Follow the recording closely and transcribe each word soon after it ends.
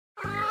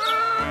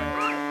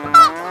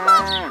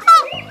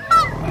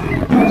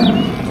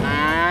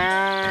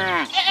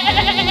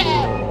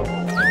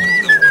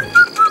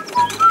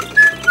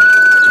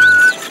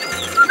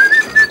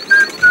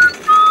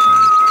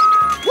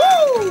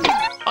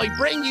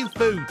you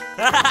food.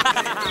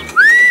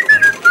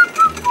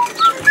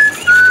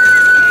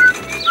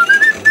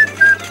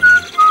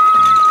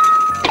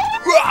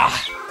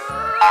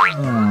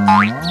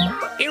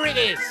 Here it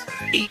is.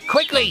 Eat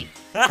quickly.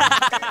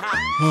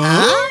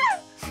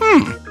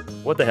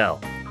 What the hell?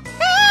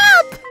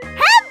 Help!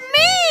 Help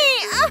me!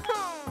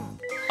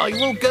 I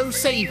will go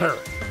save her.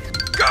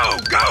 Go,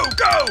 go,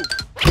 go!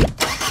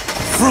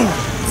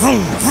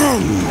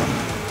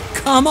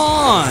 Come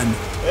on!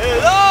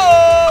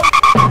 Hello!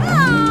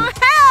 Oh,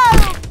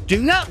 help!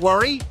 Do not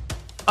worry.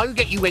 I'll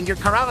get you in your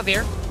car out of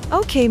there.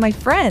 Okay, my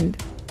friend.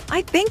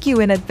 I thank you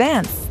in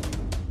advance.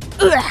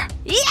 Yeah.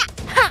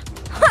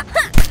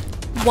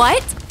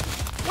 What?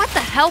 What the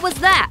hell was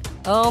that?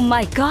 Oh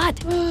my god.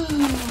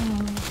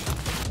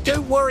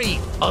 Don't worry.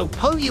 I'll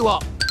pull you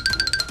up.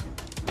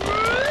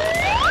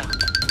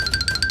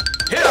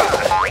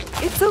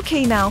 It's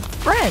okay now,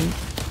 friend.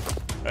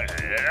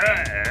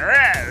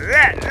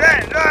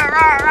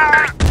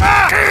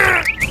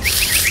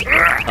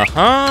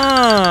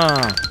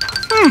 Aha!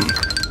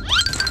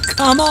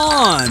 Come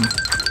on!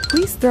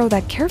 Please throw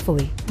that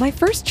carefully. My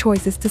first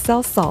choice is to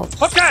sell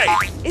salt. Okay!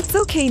 It's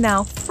okay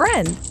now,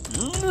 friend.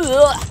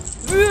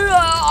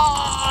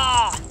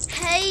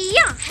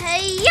 Hey-ya,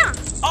 hey-ya.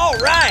 All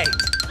right!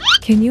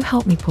 Can you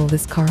help me pull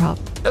this car up?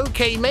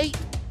 Okay, mate.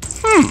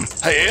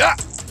 Hey,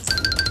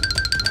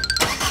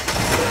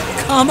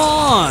 Come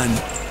on!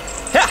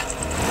 ha,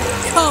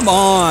 Come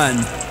on!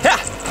 ha,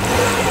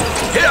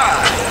 here,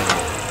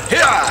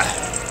 here,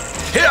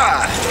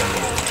 here.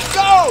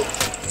 Go!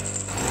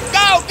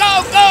 Go,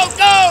 go, go,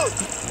 go!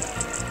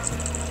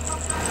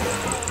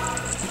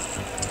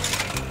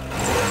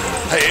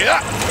 Hey,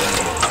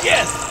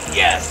 yes,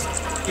 yes,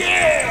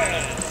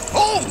 yes!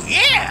 Oh,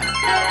 yeah!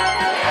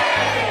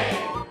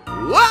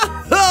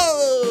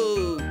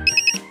 Whoa!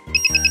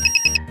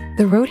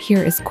 The road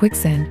here is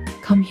quicksand.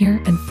 Come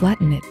here and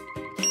flatten it.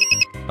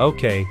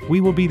 Okay, we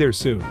will be there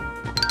soon.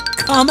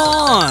 Come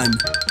on!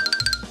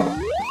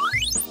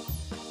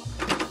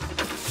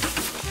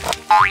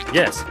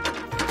 Yes.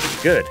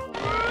 Good.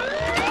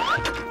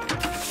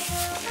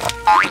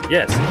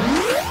 Yes.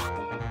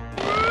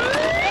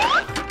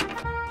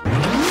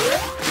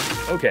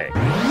 Okay.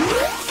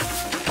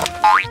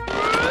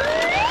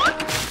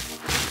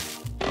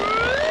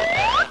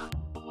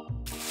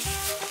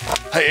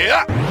 Hey,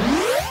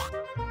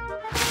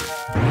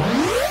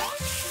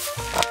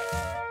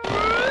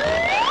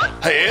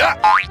 hey,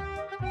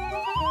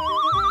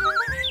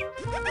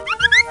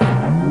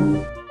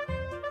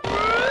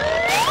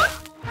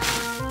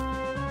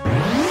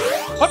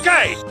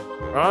 okay.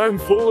 I'm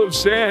full of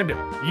sand.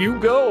 You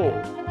go.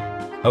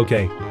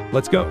 Okay,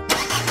 let's go.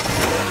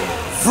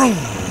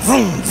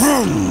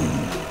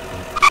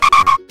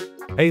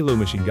 Hey, Lou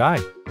Machine Guy,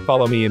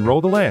 follow me and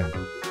roll the land.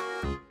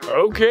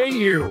 Okay,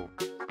 you.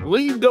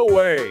 Lead the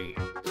way.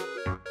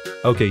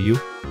 Okay, you,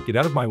 get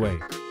out of my way.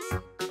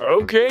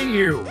 Okay,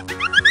 you.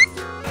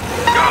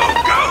 Go,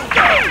 go,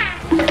 go!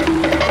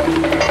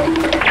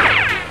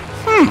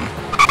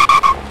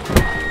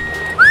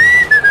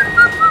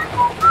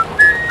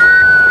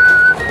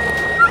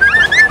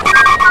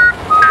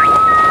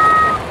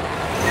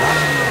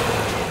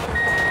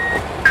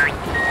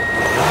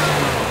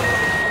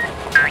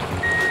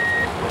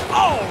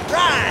 All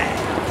right!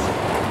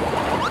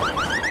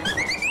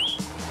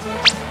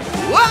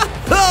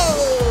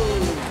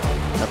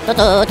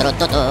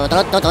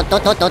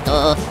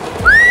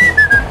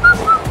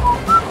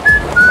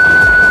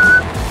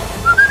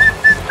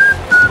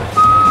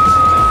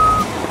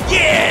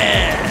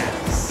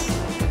 Yes!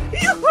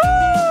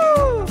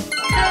 Yoo-hoo!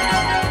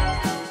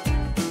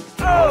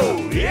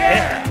 Oh,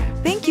 yeah!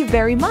 Thank you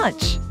very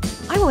much.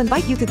 I will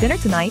invite you to dinner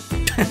tonight.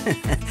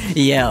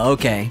 Yeah,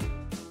 okay.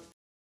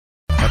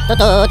 What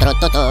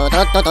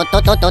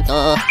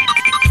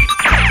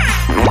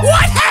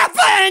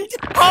happened?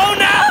 Oh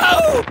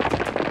no!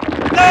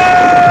 No!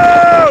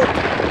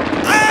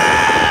 Ah!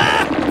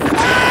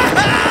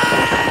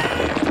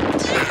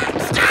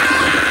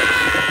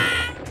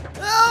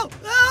 Help!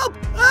 Help!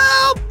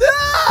 Help!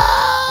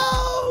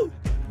 No!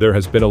 There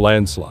has been a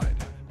landslide.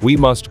 We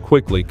must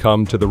quickly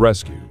come to the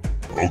rescue.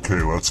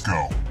 Okay, let's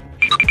go.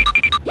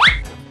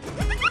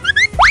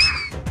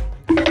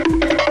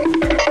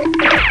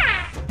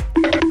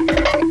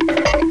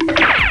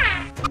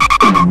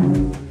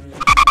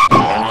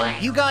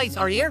 You guys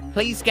are here.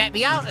 Please get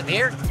me out of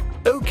here.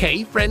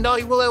 Okay, friend,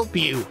 I will help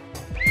you.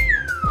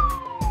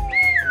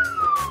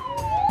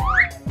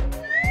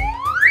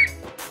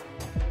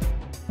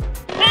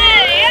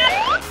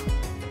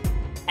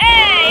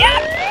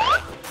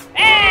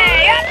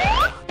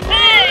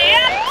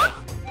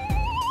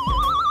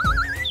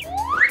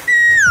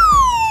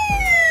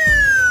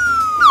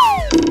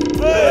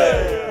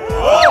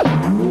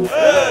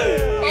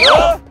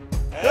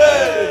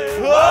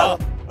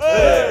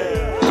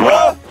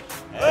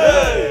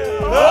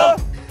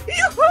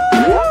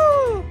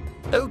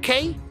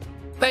 Okay,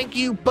 thank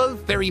you both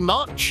very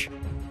much.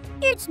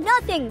 It's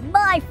nothing,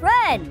 my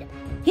friend.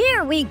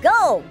 Here we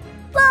go.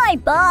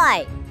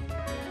 Bye-bye.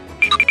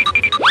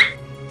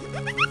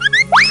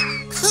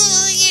 Who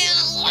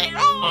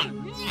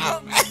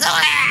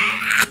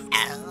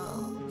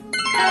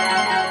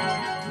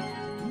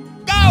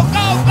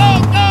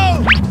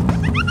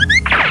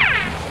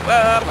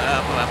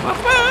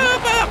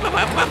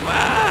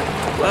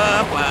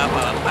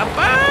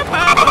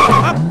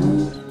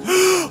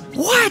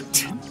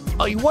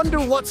wonder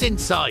what's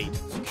inside.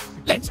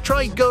 Let's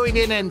try going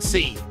in and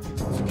see.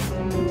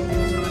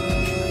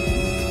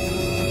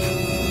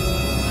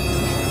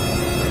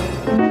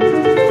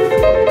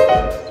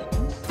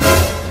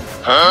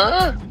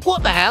 Huh?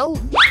 What the hell?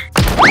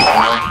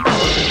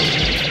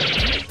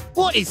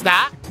 What is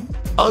that?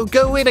 I'll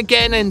go in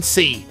again and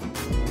see.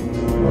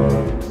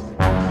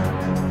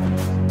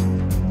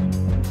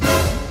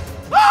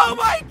 Oh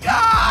my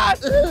God!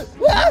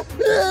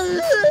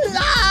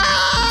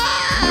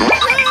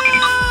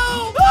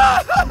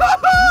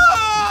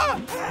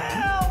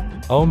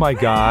 Oh my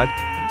God.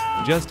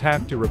 Just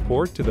have to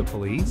report to the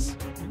police?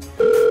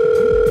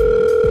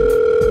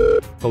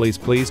 Police,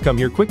 please come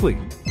here quickly.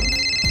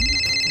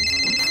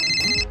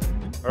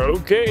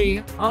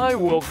 Okay, I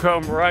will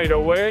come right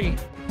away.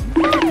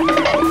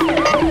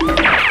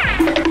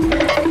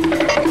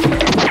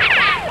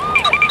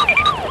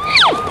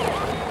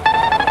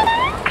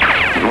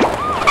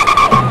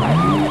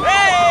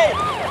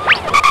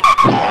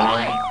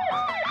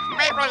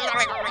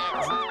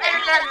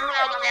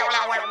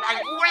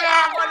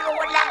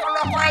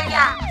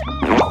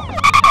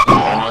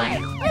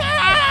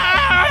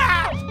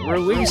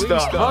 Release the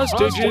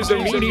hostages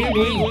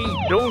immediately.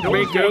 Don't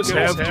make us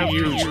have to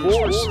use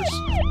force.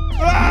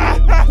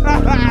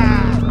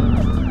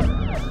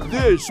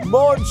 This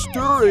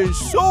monster is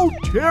so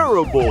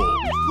terrible.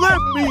 Let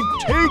me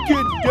take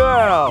it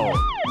down.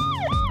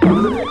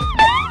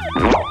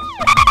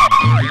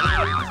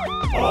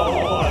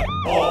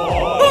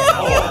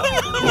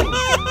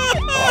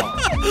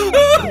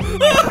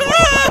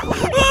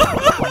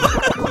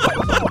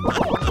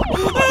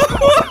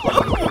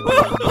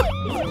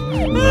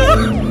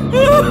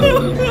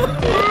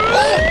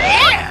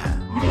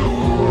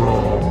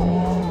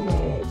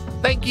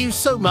 Thank you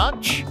so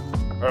much.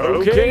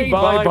 Okay,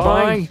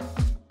 bye-bye.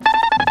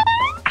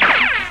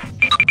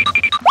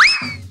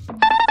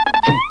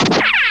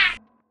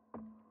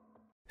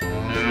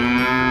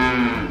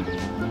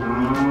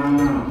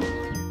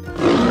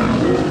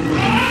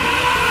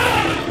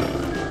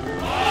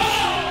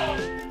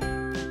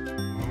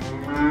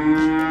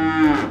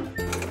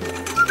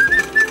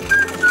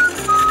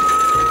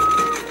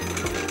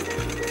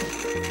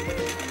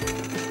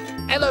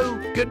 Hello,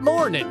 good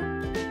morning.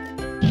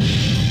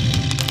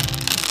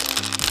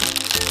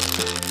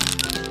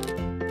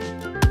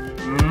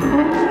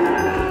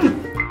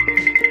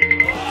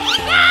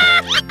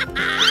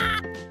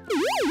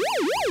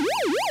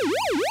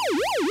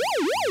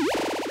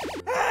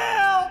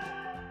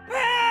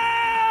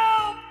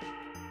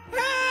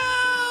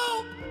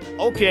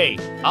 Okay,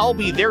 I'll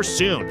be there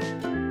soon.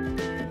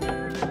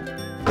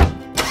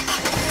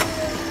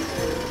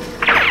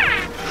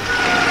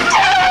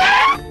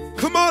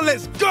 Come on,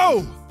 let's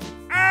go!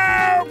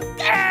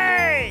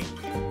 Okay!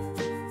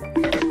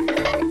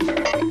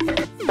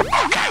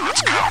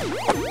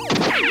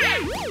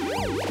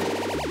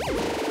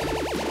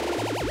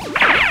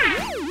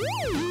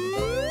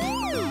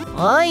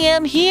 I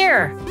am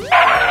here.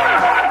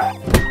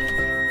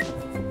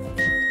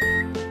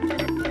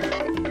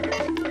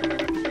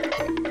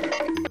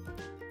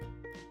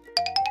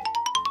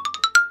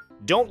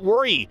 Don't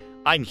worry,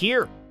 I'm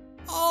here.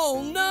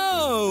 Oh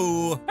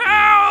no!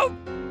 Help!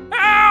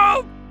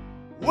 Help!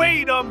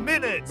 Wait a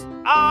minute!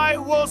 I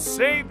will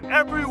save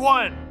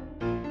everyone!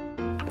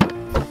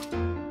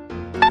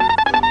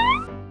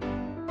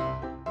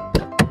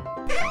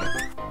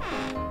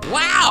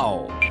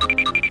 Wow!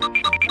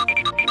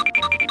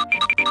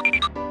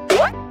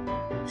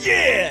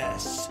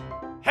 Yes!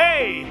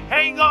 Hey,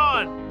 hang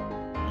on!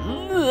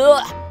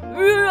 Yeah!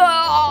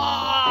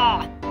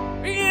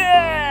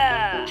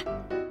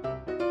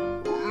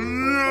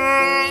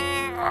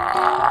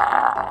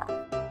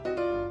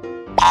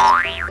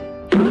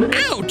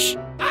 Ouch!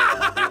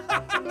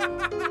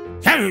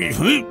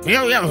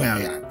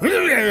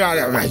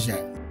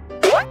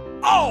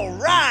 All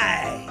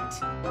right!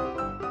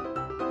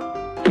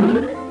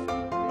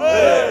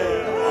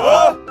 Hey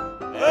up!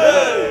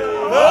 Hey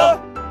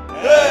up!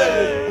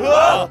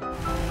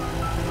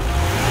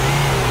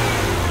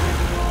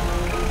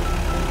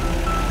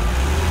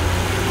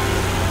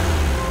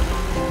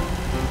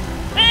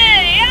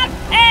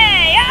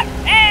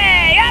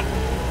 Hey up!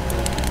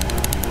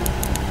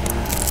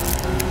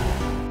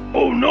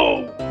 Oh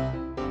no!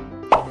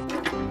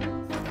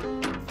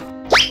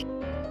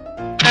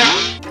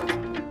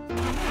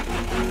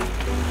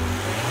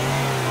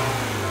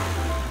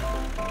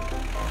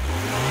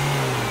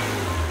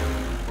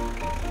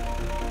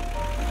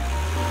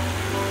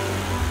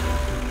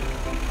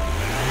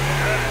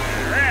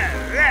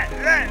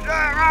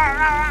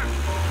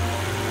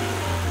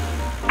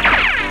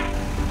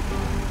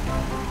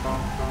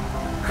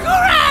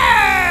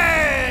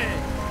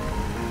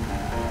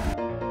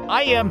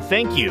 I am,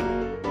 thank you.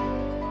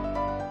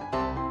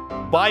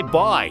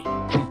 Bye-bye.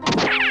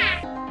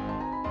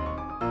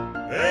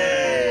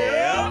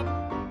 Hey up!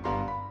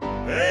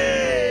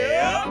 Hey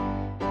up!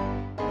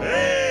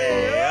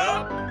 Hey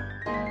up!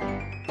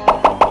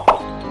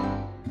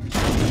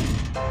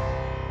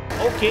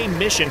 Okay,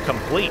 mission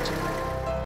complete.